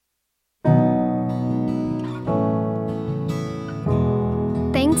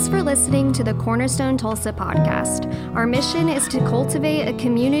for listening to the Cornerstone Tulsa podcast. Our mission is to cultivate a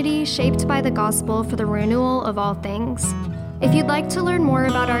community shaped by the gospel for the renewal of all things. If you'd like to learn more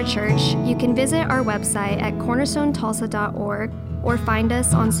about our church, you can visit our website at cornerstonetulsa.org or find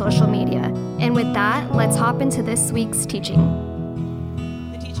us on social media. And with that, let's hop into this week's teaching.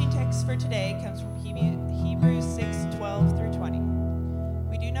 The teaching text for today comes from Hebrews 6:12 through 20.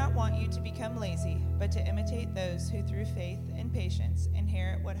 We do not want you to become lazy, but to imitate those who through faith and patience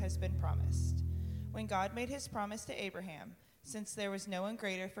inherit what has been promised. When God made his promise to Abraham, since there was no one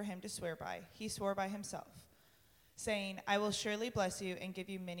greater for him to swear by, he swore by himself, saying, I will surely bless you and give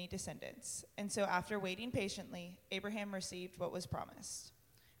you many descendants. And so after waiting patiently, Abraham received what was promised.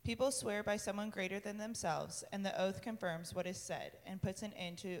 People swear by someone greater than themselves, and the oath confirms what is said and puts an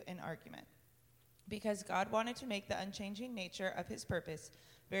end to an argument. Because God wanted to make the unchanging nature of his purpose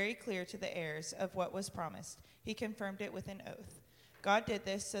very clear to the heirs of what was promised, he confirmed it with an oath. God did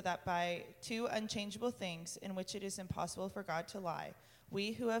this so that by two unchangeable things in which it is impossible for God to lie,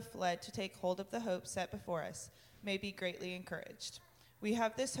 we who have fled to take hold of the hope set before us may be greatly encouraged. We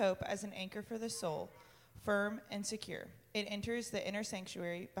have this hope as an anchor for the soul, firm and secure. It enters the inner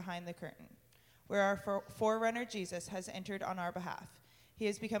sanctuary behind the curtain, where our forerunner Jesus has entered on our behalf. He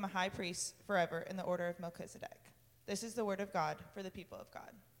has become a high priest forever in the order of Melchizedek. This is the word of God for the people of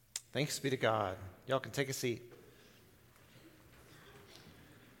God. Thanks be to God. Y'all can take a seat.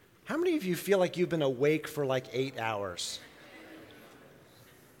 How many of you feel like you've been awake for like 8 hours?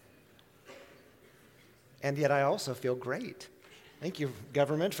 And yet I also feel great. Thank you,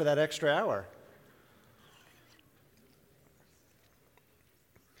 government, for that extra hour.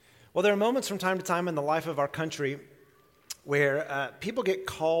 Well, there are moments from time to time in the life of our country where people get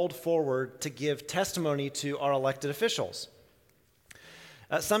called forward to give testimony to our elected officials.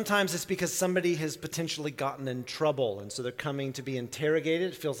 Sometimes it's because somebody has potentially gotten in trouble, and so they're coming to be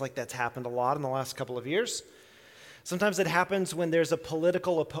interrogated. It feels like that's happened a lot in the last couple of years. Sometimes it happens when there's a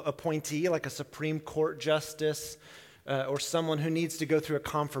political appointee, like a Supreme Court justice, or someone who needs to go through a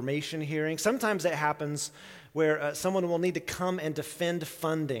confirmation hearing. Sometimes it happens where someone will need to come and defend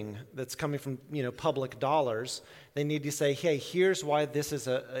funding that's coming from, public dollars. They need to say, hey, here's why this is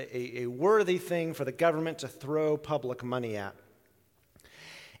a worthy thing for the government to throw public money at.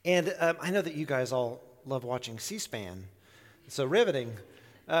 And I know that you guys all love watching C-SPAN. It's so riveting.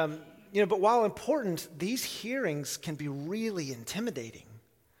 But while important, these hearings can be really intimidating.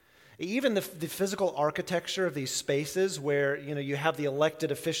 Even the physical architecture of these spaces where, you have the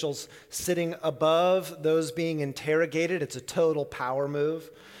elected officials sitting above those being interrogated, it's a total power move.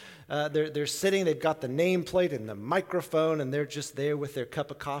 They're sitting, they've got the nameplate and the microphone, and they're just there with their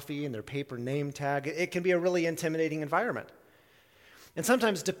cup of coffee and their paper name tag. It can be a really intimidating environment. And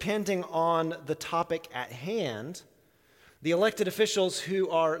sometimes, depending on the topic at hand, the elected officials who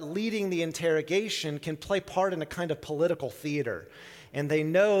are leading the interrogation can play part in a kind of political theater. And they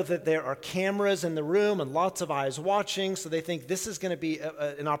know that there are cameras in the room and lots of eyes watching, so they think this is going to be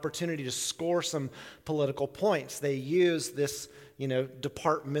an opportunity to score some political points. They use this,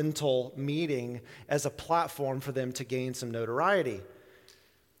 departmental meeting as a platform for them to gain some notoriety.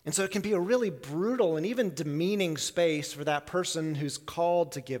 And so it can be a really brutal and even demeaning space for that person who's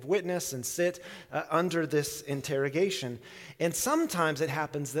called to give witness and sit under this interrogation. And sometimes it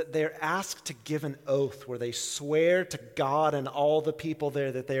happens that they're asked to give an oath where they swear to God and all the people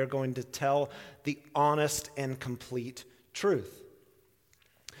there that they are going to tell the honest and complete truth.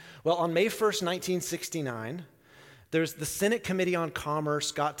 Well, on May 1st, 1969, the Senate Committee on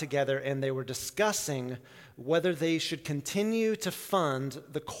Commerce got together and they were discussing whether they should continue to fund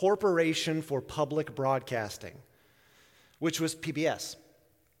the Corporation for Public Broadcasting, which was PBS.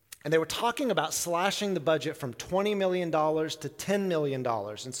 And they were talking about slashing the budget from $20 million to $10 million.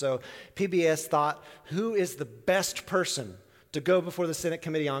 And so PBS thought, who is the best person to go before the Senate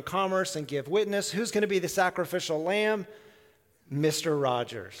Committee on Commerce and give witness? Who's going to be the sacrificial lamb? Mr.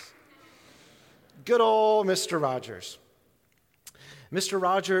 Rogers. Good old Mr. Rogers. Mr.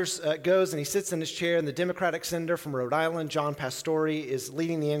 Rogers goes and he sits in his chair, and the Democratic senator from Rhode Island, John Pastore, is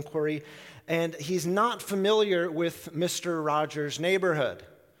leading the inquiry, and he's not familiar with Mr. Rogers' neighborhood,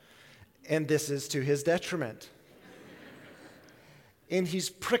 and this is to his detriment. And he's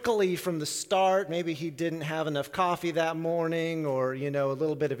prickly from the start. Maybe he didn't have enough coffee that morning, or, a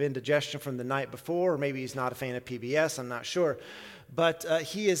little bit of indigestion from the night before, or maybe he's not a fan of PBS, I'm not sure. But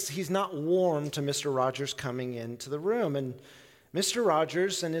he's not warm to Mr. Rogers coming into the room, and Mr.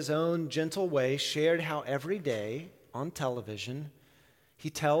 Rogers, in his own gentle way, shared how every day on television he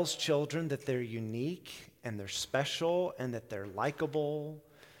tells children that they're unique and they're special and that they're likable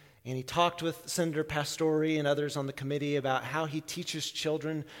And he talked with Senator Pastore and others on the committee about how he teaches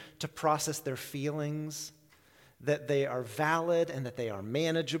children to process their feelings, that they are valid and that they are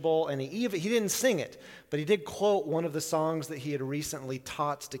manageable. And he didn't sing it, but he did quote one of the songs that he had recently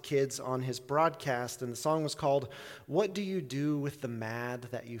taught to kids on his broadcast. And the song was called, "What Do You Do with the Mad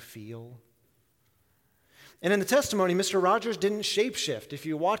That You Feel?" And in the testimony, Mr. Rogers didn't shapeshift. If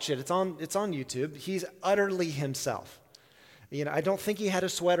you watch it, it's on YouTube. He's utterly himself. I don't think he had a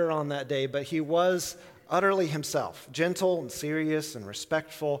sweater on that day, but he was utterly himself, gentle and serious and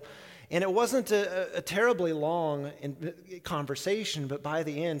respectful. And it wasn't a terribly long conversation, but by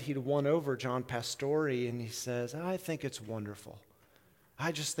the end, he'd won over John Pastore, and he says, "I think it's wonderful.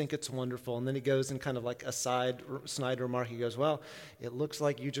 I just think it's wonderful." And then he goes and kind of like a snide remark, he goes, "Well, it looks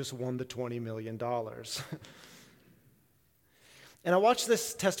like you just won the $20 million. And I watched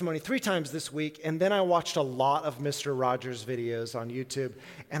this testimony 3 times this week, and then I watched a lot of Mr. Rogers videos on YouTube,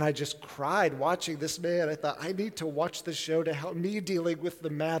 and I just cried watching this man. I thought, I need to watch this show to help me dealing with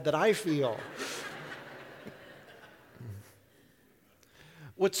the mad that I feel.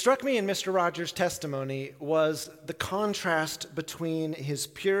 What struck me in Mr. Rogers' testimony was the contrast between his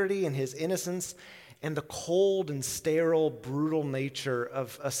purity and his innocence and the cold and sterile, brutal nature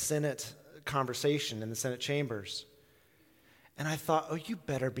of a Senate conversation in the Senate chambers. And I thought, oh, you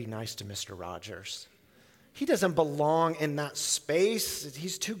better be nice to Mr. Rogers. He doesn't belong in that space.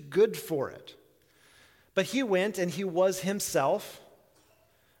 He's too good for it. But he went and he was himself,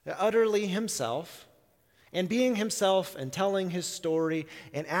 utterly himself, and being himself and telling his story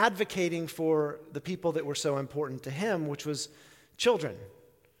and advocating for the people that were so important to him, which was children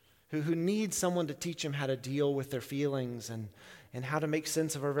who need someone to teach them how to deal with their feelings and how to make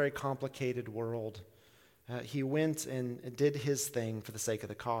sense of our very complicated world. He went and did his thing for the sake of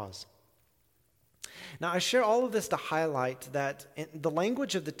the cause. Now, I share all of this to highlight that the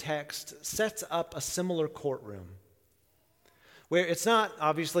language of the text sets up a similar courtroom, where it's not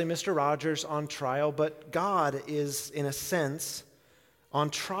obviously Mr. Rogers on trial, but God is, in a sense, on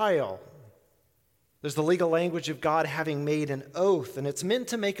trial. There's the legal language of God having made an oath, and it's meant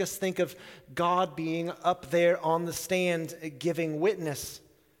to make us think of God being up there on the stand giving witness.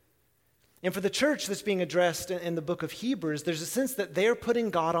 And for the church that's being addressed in the book of Hebrews, there's a sense that they're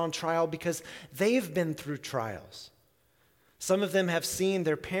putting God on trial because they've been through trials. Some of them have seen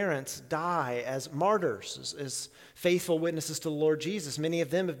their parents die as martyrs, as faithful witnesses to the Lord Jesus. Many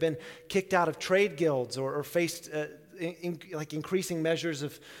of them have been kicked out of trade guilds or faced increasing measures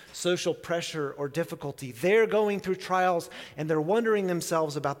of social pressure or difficulty. They're going through trials, and they're wondering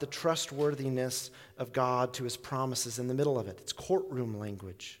themselves about the trustworthiness of God to his promises in the middle of it. It's courtroom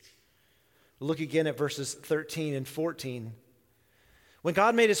language. Look again at verses 13 and 14. When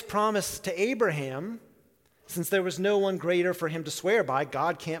God made his promise to Abraham, since there was no one greater for him to swear by,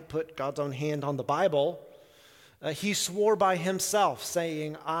 God can't put God's own hand on the Bible, he swore by himself,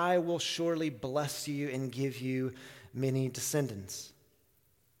 saying, "I will surely bless you and give you many descendants."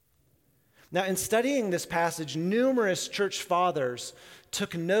 Now, in studying this passage, numerous church fathers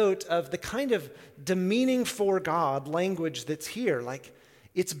took note of the kind of demeaning for God language that's here, like,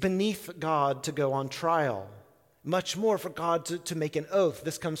 it's beneath God to go on trial. Much more for God to make an oath.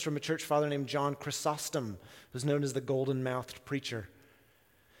 This comes from a church father named John Chrysostom, who's known as the golden-mouthed preacher.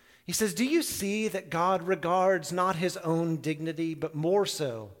 He says, "Do you see that God regards not his own dignity, but more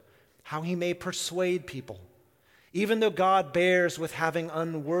so how he may persuade people, even though God bears with having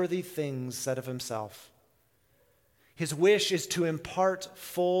unworthy things said of himself? His wish is to impart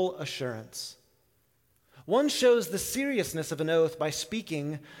full assurance. One shows the seriousness of an oath by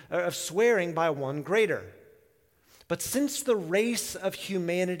swearing by one greater. But since the race of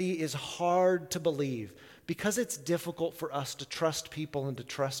humanity is hard to believe, because it's difficult for us to trust people and to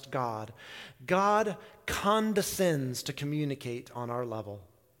trust God, God condescends to communicate on our level.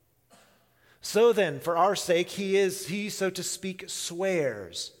 So then, for our sake, he, so to speak,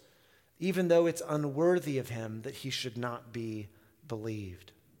 swears, even though it's unworthy of him that he should not be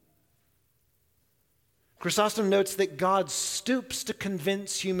believed." Chrysostom notes that God stoops to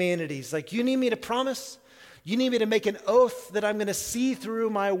convince humanity. He's like, you need me to promise? You need me to make an oath that I'm going to see through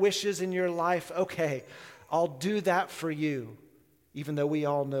my wishes in your life? Okay, I'll do that for you, even though we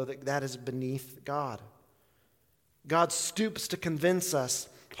all know that that is beneath God. God stoops to convince us,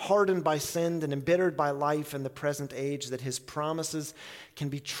 hardened by sin and embittered by life in the present age, that his promises can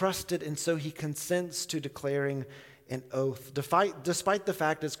be trusted, and so he consents to declaring an oath, despite the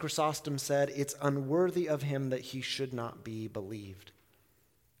fact, as Chrysostom said, it's unworthy of him that he should not be believed.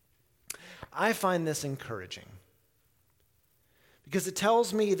 I find this encouraging because it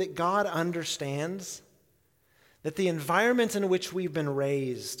tells me that God understands That the environment in which we've been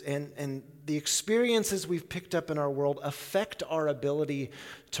raised and the experiences we've picked up in our world affect our ability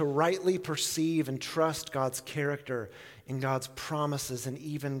to rightly perceive and trust God's character and God's promises and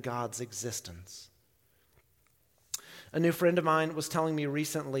even God's existence. A new friend of mine was telling me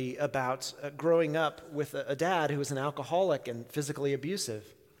recently about growing up with a dad who was an alcoholic and physically abusive,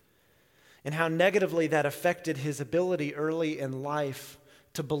 and how negatively that affected his ability early in life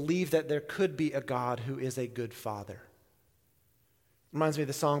to believe that there could be a God who is a good father. Reminds me of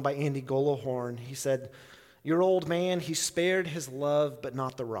the song by Andy Golohorn. He said, "Your old man, he spared his love, but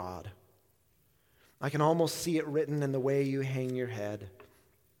not the rod. I can almost see it written in the way you hang your head.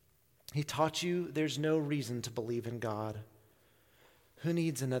 He taught you there's no reason to believe in God. Who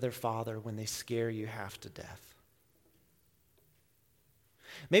needs another father when they scare you half to death?"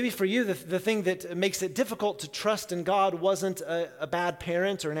 Maybe for you, the thing that makes it difficult to trust in God wasn't a bad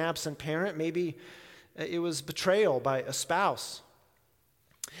parent or an absent parent. Maybe it was betrayal by a spouse.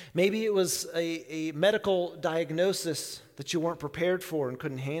 Maybe it was a medical diagnosis that you weren't prepared for and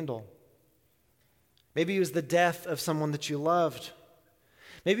couldn't handle. Maybe it was the death of someone that you loved.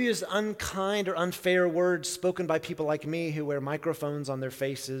 Maybe it was unkind or unfair words spoken by people like me who wear microphones on their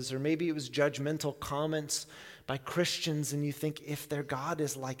faces. Or maybe it was judgmental comments by Christians, and you think, if their God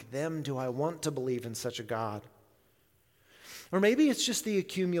is like them, do I want to believe in such a God? Or maybe it's just the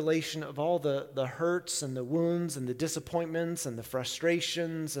accumulation of all the hurts and the wounds and the disappointments and the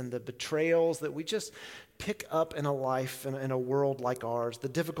frustrations and the betrayals that we just pick up in a life, in a world like ours, the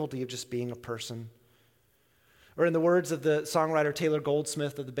difficulty of just being a person. Or in the words of the songwriter Taylor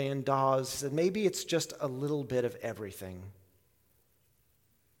Goldsmith of the band Dawes, he said, maybe it's just a little bit of everything.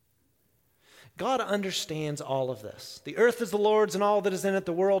 God understands all of this. The earth is the Lord's and all that is in it,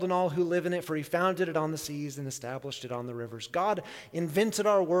 the world and all who live in it, for he founded it on the seas and established it on the rivers. God invented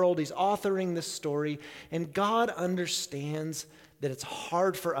our world. He's authoring this story, and God understands that it's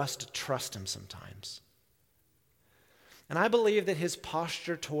hard for us to trust him sometimes. And I believe that his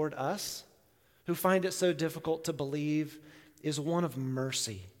posture toward us, who find it so difficult to believe, is one of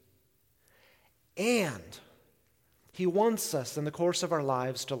mercy. And he wants us in the course of our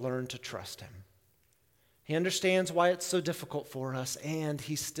lives to learn to trust him. He understands why it's so difficult for us, and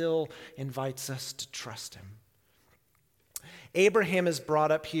he still invites us to trust him. Abraham is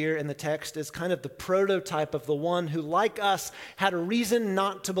brought up here in the text as kind of the prototype of the one who, like us, had a reason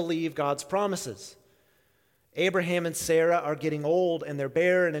not to believe God's promises. Abraham and Sarah are getting old, and they're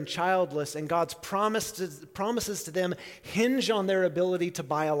barren and childless, and God's promises to them hinge on their ability to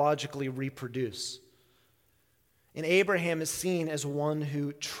biologically reproduce. And Abraham is seen as one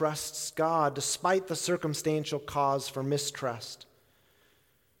who trusts God despite the circumstantial cause for mistrust.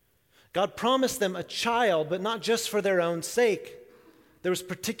 God promised them a child, but not just for their own sake. There was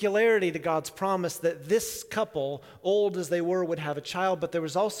particularity to God's promise that this couple, old as they were, would have a child, but there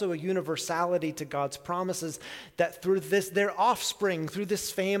was also a universality to God's promises that through this, their offspring, through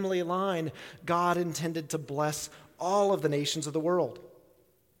this family line, God intended to bless all of the nations of the world.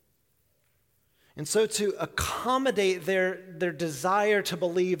 And so to accommodate their desire to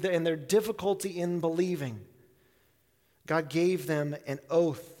believe and their difficulty in believing, God gave them an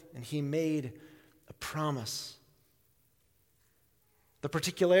oath, and he made a promise. The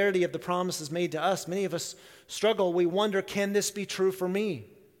particularity of the promises made to us, many of us struggle. We wonder, can this be true for me?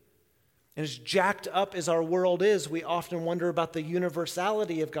 And as jacked up as our world is, we often wonder about the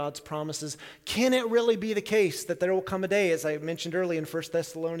universality of God's promises. Can it really be the case that there will come a day, as I mentioned earlier in 1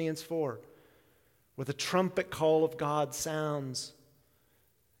 Thessalonians 4, where the trumpet call of God sounds,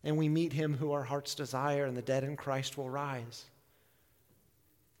 and we meet him who our hearts desire, and the dead in Christ will rise?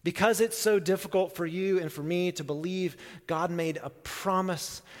 Because it's so difficult for you and for me to believe, God made a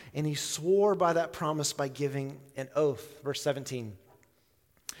promise, and he swore by that promise by giving an oath. Verse 17.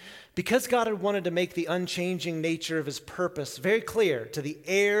 Because God had wanted to make the unchanging nature of his purpose very clear to the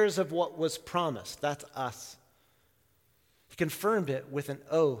heirs of what was promised, that's us, he confirmed it with an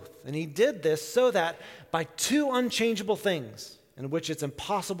oath. And he did this so that by two unchangeable things, in which it's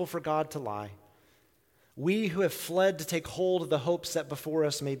impossible for God to lie, we who have fled to take hold of the hope set before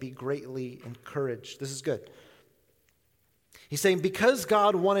us may be greatly encouraged. This is good. He's saying because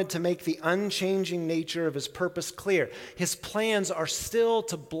God wanted to make the unchanging nature of his purpose clear, his plans are still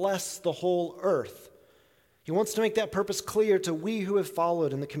to bless the whole earth. He wants to make that purpose clear to we who have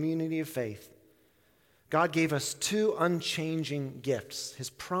followed in the community of faith. God gave us two unchanging gifts, his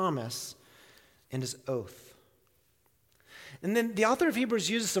promise and his oath. And then the author of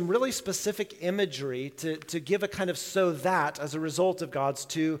Hebrews uses some really specific imagery to give a kind of so that as a result of God's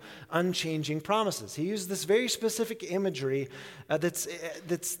two unchanging promises. He uses this very specific imagery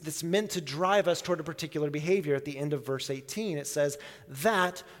that's meant to drive us toward a particular behavior. At the end of verse 18, it says,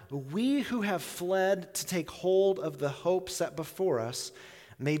 that we who have fled to take hold of the hope set before us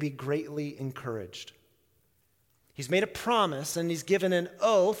may be greatly encouraged. He's made a promise and he's given an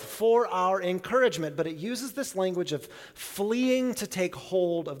oath for our encouragement, but it uses this language of fleeing to take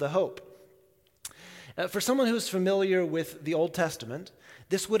hold of the hope. For someone who's familiar with the Old Testament,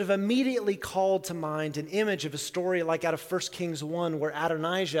 this would have immediately called to mind an image of a story like out of 1 Kings 1, where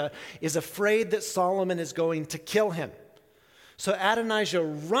Adonijah is afraid that Solomon is going to kill him. So Adonijah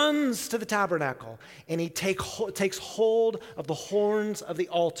runs to the tabernacle and he takes hold of the horns of the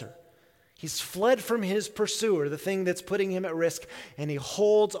altar. He's fled from his pursuer, the thing that's putting him at risk, and he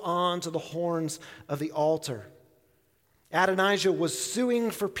holds on to the horns of the altar. Adonijah was suing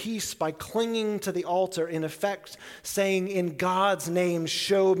for peace by clinging to the altar, in effect saying, in God's name,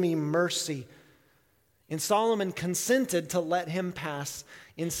 show me mercy. And Solomon consented to let him pass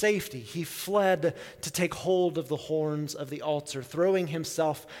in safety. He fled to take hold of the horns of the altar, throwing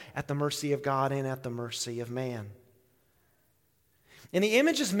himself at the mercy of God and at the mercy of man. And the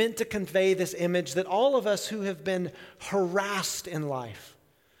image is meant to convey this image that all of us who have been harassed in life,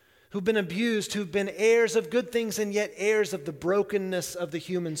 who've been abused, who've been heirs of good things and yet heirs of the brokenness of the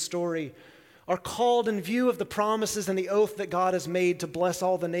human story, are called in view of the promises and the oath that God has made to bless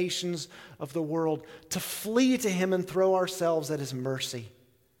all the nations of the world, to flee to him and throw ourselves at his mercy.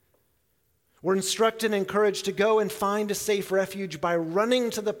 We're instructed and encouraged to go and find a safe refuge by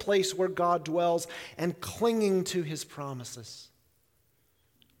running to the place where God dwells and clinging to his promises.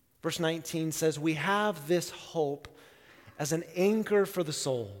 Verse 19 says, we have this hope as an anchor for the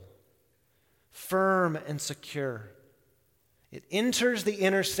soul, firm and secure. It enters the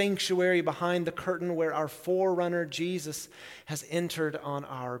inner sanctuary behind the curtain where our forerunner Jesus has entered on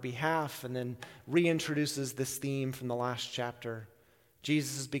our behalf, and then reintroduces this theme from the last chapter.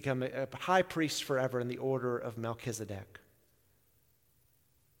 Jesus has become a high priest forever in the order of Melchizedek.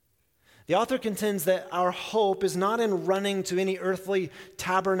 The author contends that our hope is not in running to any earthly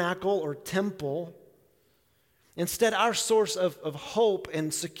tabernacle or temple. Instead, our source of hope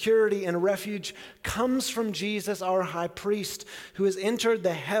and security and refuge comes from Jesus, our high priest, who has entered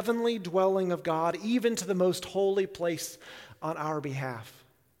the heavenly dwelling of God, even to the most holy place on our behalf.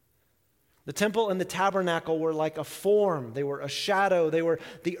 The temple and the tabernacle were like a form. They were a shadow. They were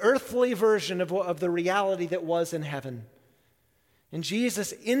the earthly version of the reality that was in heaven. And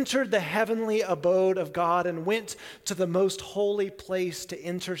Jesus entered the heavenly abode of God and went to the most holy place to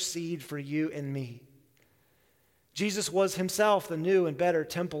intercede for you and me. Jesus was himself the new and better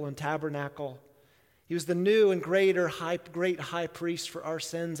temple and tabernacle. He was the new and great high priest for our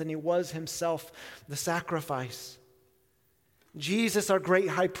sins, and he was himself the sacrifice. Jesus, our great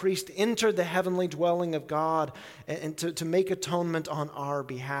high priest, entered the heavenly dwelling of God and to make atonement on our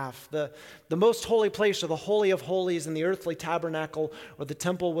behalf. The most holy place, or the Holy of Holies in the earthly tabernacle or the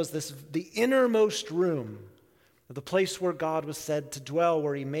temple, was the innermost room, the place where God was said to dwell,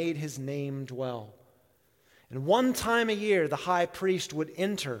 where he made his name dwell. And one time a year, the high priest would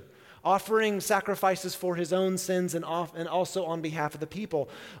enter, offering sacrifices for his own sins and also on behalf of the people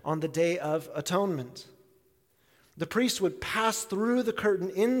on the Day of Atonement. The priest would pass through the curtain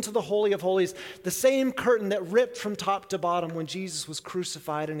into the Holy of Holies, the same curtain that ripped from top to bottom when Jesus was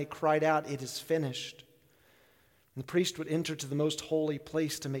crucified and he cried out, "It is finished." And the priest would enter to the most holy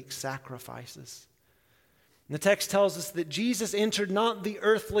place to make sacrifices. And the text tells us that Jesus entered not the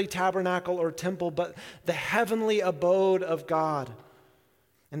earthly tabernacle or temple, but the heavenly abode of God.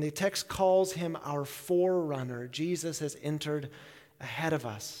 And the text calls him our forerunner. Jesus has entered ahead of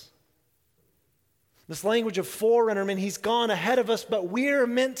us. This language of forerunner means he's gone ahead of us, but we're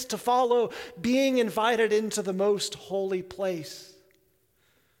meant to follow, being invited into the most holy place.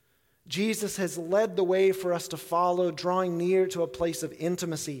 Jesus has led the way for us to follow, drawing near to a place of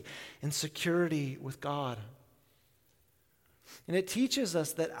intimacy and security with God. And it teaches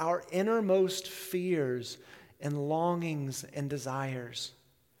us that our innermost fears and longings and desires,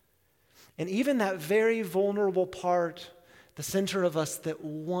 and even that very vulnerable part, the center of us that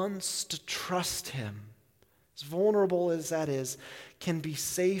wants to trust him, as vulnerable as that is, can be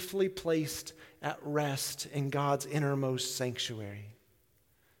safely placed at rest in God's innermost sanctuary.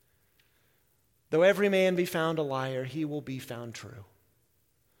 Though every man be found a liar, he will be found true.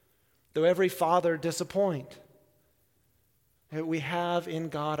 Though every father disappoint, we have in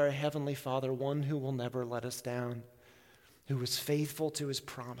God our heavenly Father one who will never let us down, who is faithful to his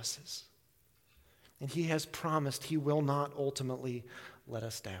promises. And he has promised he will not ultimately let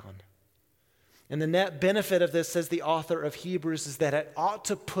us down. And the net benefit of this, says the author of Hebrews, is that it ought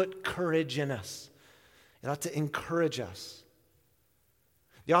to put courage in us. It ought to encourage us.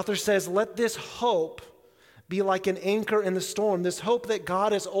 The author says, let this hope be like an anchor in the storm. This hope that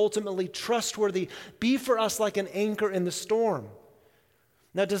God is ultimately trustworthy be for us like an anchor in the storm.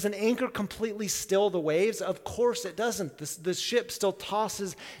 Now, does an anchor completely still the waves? Of course it doesn't. The ship still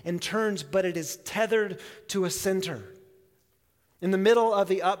tosses and turns, but it is tethered to a center. In the middle of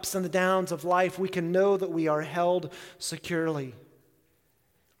the ups and the downs of life, we can know that we are held securely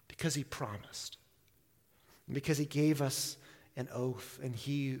because he promised, because he gave us an oath, and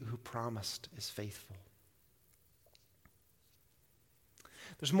he who promised is faithful.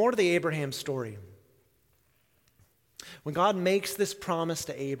 There's more to the Abraham story. When God makes this promise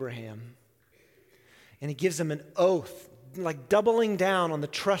to Abraham, and he gives him an oath, like doubling down on the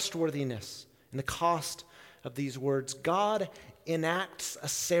trustworthiness and the cost of these words, God enacts a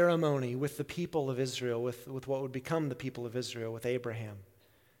ceremony with the people of Israel, with what would become the people of Israel, with Abraham.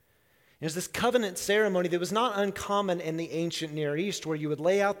 There's this covenant ceremony that was not uncommon in the ancient Near East, where you would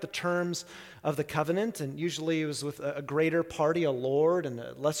lay out the terms of the covenant, and usually it was with a greater party, a lord, and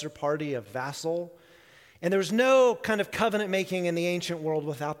a lesser party, a vassal. And there was no kind of covenant making in the ancient world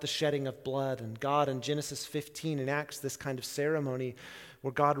without the shedding of blood. And God in Genesis 15 enacts this kind of ceremony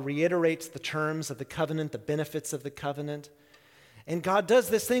where God reiterates the terms of the covenant, the benefits of the covenant. And God does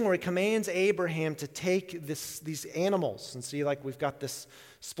this thing where he commands Abraham to take these animals. And see, like we've got this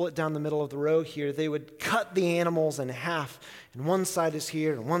split down the middle of the row here. They would cut the animals in half. And one side is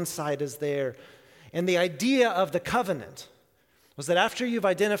here and one side is there. And the idea of the covenant was that after you've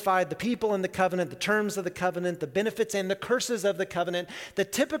identified the people in the covenant, the terms of the covenant, the benefits and the curses of the covenant,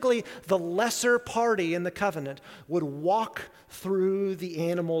 that typically the lesser party in the covenant would walk through the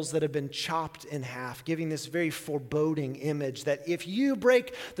animals that have been chopped in half, giving this very foreboding image that if you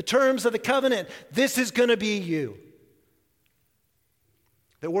break the terms of the covenant, this is going to be you.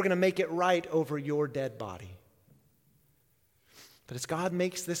 That we're going to make it right over your dead body. But as God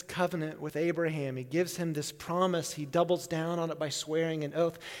makes this covenant with Abraham, he gives him this promise. He doubles down on it by swearing an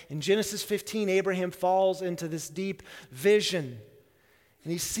oath. In Genesis 15, Abraham falls into this deep vision.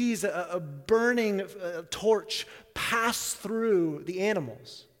 And he sees a burning torch pass through the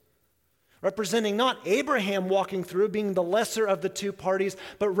animals, representing not Abraham walking through, being the lesser of the two parties,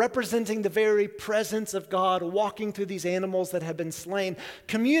 but representing the very presence of God walking through these animals that have been slain,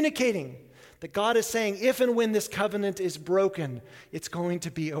 communicating that God is saying, if and when this covenant is broken, it's going to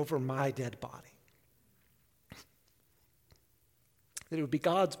be over my dead body. That it would be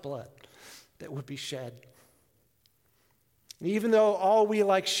God's blood that would be shed. And even though all we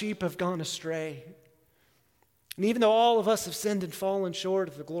like sheep have gone astray, and even though all of us have sinned and fallen short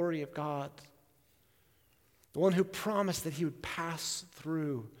of the glory of God, the one who promised that he would pass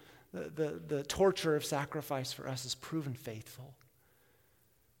through the torture of sacrifice for us is proven faithful.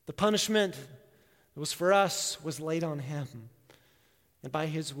 The punishment that was for us was laid on him, and by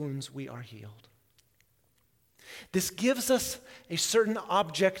his wounds we are healed. This gives us a certain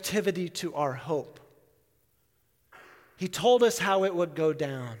objectivity to our hope. He told us how it would go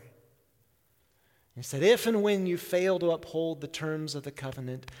down. He said, if and when you fail to uphold the terms of the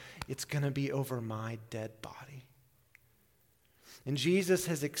covenant, it's going to be over my dead body. And Jesus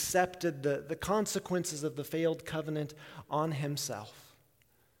has accepted the consequences of the failed covenant on himself.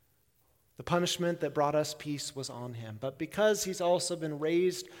 The punishment that brought us peace was on him. But because he's also been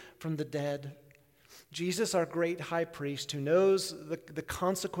raised from the dead, Jesus, our great high priest, who knows the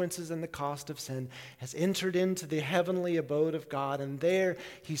consequences and the cost of sin, has entered into the heavenly abode of God, and there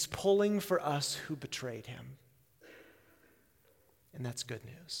he's pulling for us who betrayed him. And that's good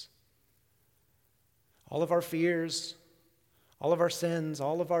news. All of our fears, all of our sins,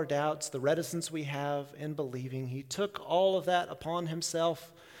 all of our doubts, the reticence we have in believing, he took all of that upon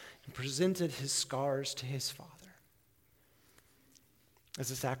himself and presented his scars to his Father as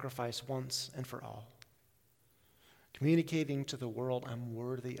a sacrifice once and for all, communicating to the world, I'm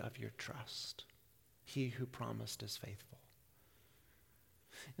worthy of your trust. He who promised is faithful.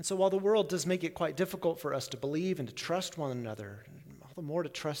 And so while the world does make it quite difficult for us to believe and to trust one another, all the more to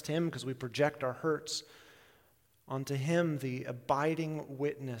trust him because we project our hurts onto him, the abiding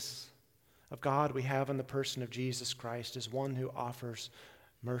witness of God we have in the person of Jesus Christ is one who offers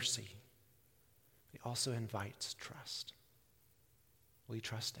mercy. He also invites trust. Will you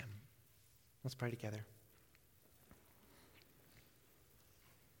trust him? Let's pray together.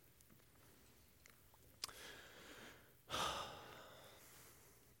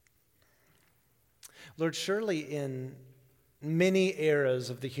 Lord, surely in many eras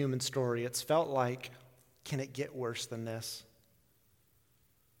of the human story, it's felt like, can it get worse than this?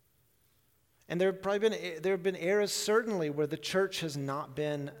 And there have been eras certainly where the church has not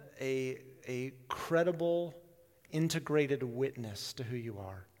been a credible, integrated witness to who you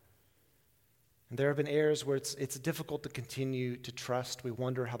are. And there have been eras where it's difficult to continue to trust. We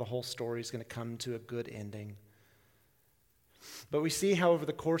wonder how the whole story is going to come to a good ending. But we see how over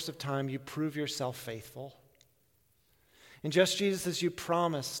the course of time you prove yourself faithful. And just Jesus, as you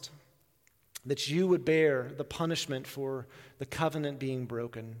promised that you would bear the punishment for the covenant being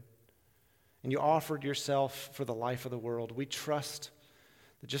broken, and you offered yourself for the life of the world, we trust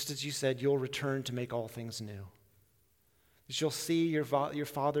that just as you said, you'll return to make all things new. That you'll see your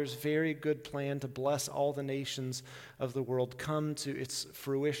Father's very good plan to bless all the nations of the world come to its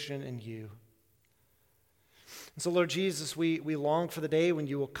fruition in you. And so, Lord Jesus, we long for the day when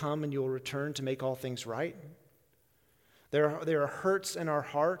you will come and you will return to make all things right. There are hurts in our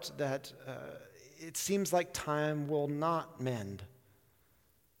heart that it seems like time will not mend.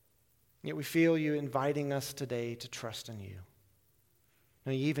 Yet we feel you inviting us today to trust in you.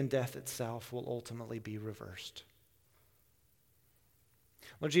 And even death itself will ultimately be reversed.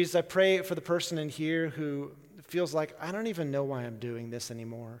 Lord Jesus, I pray for the person in here who feels like, I don't even know why I'm doing this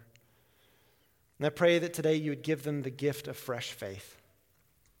anymore. And I pray that today you would give them the gift of fresh faith.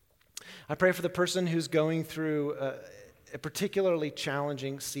 I pray for the person who's going through a particularly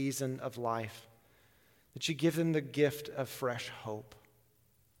challenging season of life, that you give them the gift of fresh hope.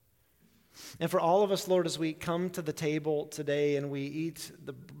 And for all of us, Lord, as we come to the table today and we eat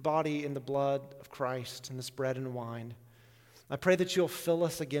the body and the blood of Christ and this bread and wine, I pray that you'll fill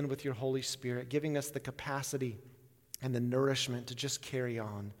us again with your Holy Spirit, giving us the capacity and the nourishment to just carry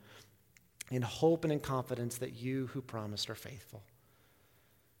on in hope and in confidence that you who promised are faithful.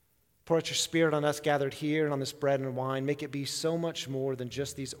 Pour out your Spirit on us gathered here and on this bread and wine. Make it be so much more than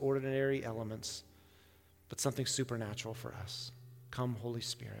just these ordinary elements, but something supernatural for us. Come, Holy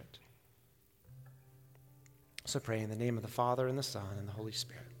Spirit. So pray in the name of the Father, and the Son, and the Holy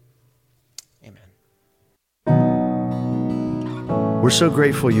Spirit. Amen. We're so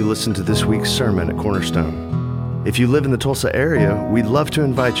grateful you listened to this week's sermon at Cornerstone. If you live in the Tulsa area, we'd love to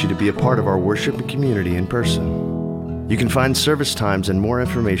invite you to be a part of our worship and community in person. You can find service times and more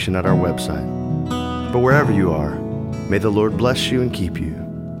information at our website. But wherever you are, may the Lord bless you and keep you.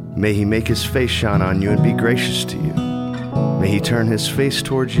 May he make his face shine on you and be gracious to you. May he turn his face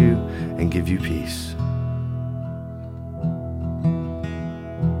towards you and give you peace.